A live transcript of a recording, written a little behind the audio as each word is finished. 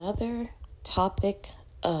another topic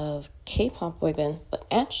of K-pop boy band, but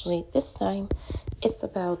actually this time it's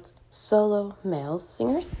about solo male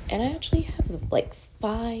singers, and I actually have like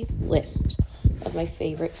 5 lists of my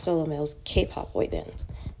favorite solo males K-pop boy band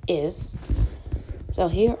is. So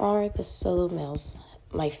here are the solo males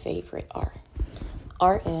my favorite are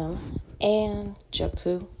RM and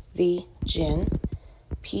Jungkook, V, Jin,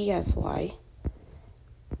 PSY,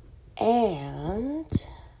 and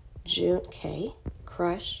June K,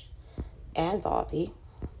 Crush, and Bobby,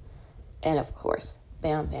 and of course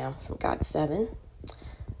Bam Bam from GOT7.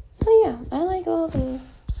 So yeah, I like all the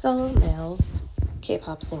solo males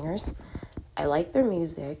K-pop singers. I like their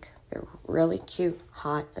music. They're really cute,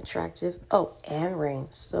 hot, attractive. Oh, and Rain,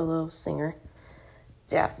 solo singer.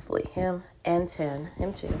 Definitely him, and 10,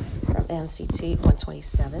 him too, from NCT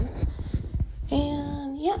 127.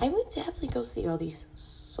 And yeah, I would definitely go see all these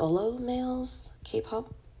solo males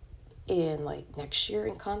K-pop in like next year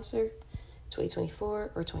in concert,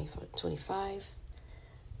 2024 or 2025.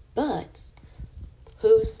 But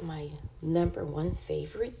who's my number 1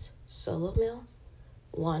 favorite solo male?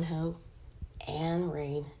 Wonho and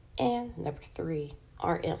Rain, and number 3,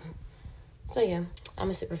 RM. So yeah, I'm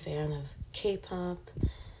a super fan of K-pop,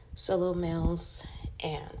 solo males,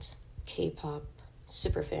 and K-pop,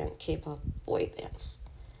 super fan K-pop boy bands.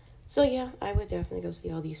 So yeah, I would definitely go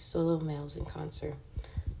see all these solo males in concert.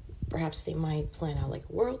 Perhaps they might plan out like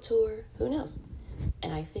a world tour, who knows?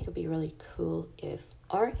 And I think it'd be really cool if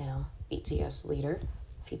RM, BTS leader,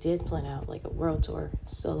 if he did plan out like a world tour,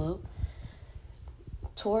 solo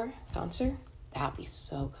tour, concert, that'd be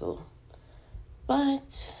so cool.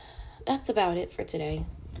 But that's about it for today.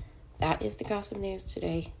 That is the gossip news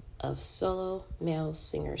today of solo male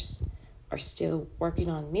singers are still working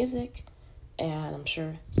on music, and I'm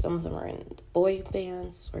sure some of them are in boy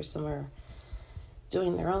bands or some are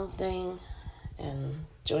doing their own thing and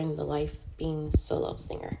enjoying the life being solo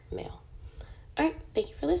singer male. All right, thank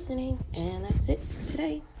you for listening, and that's it for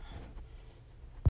today.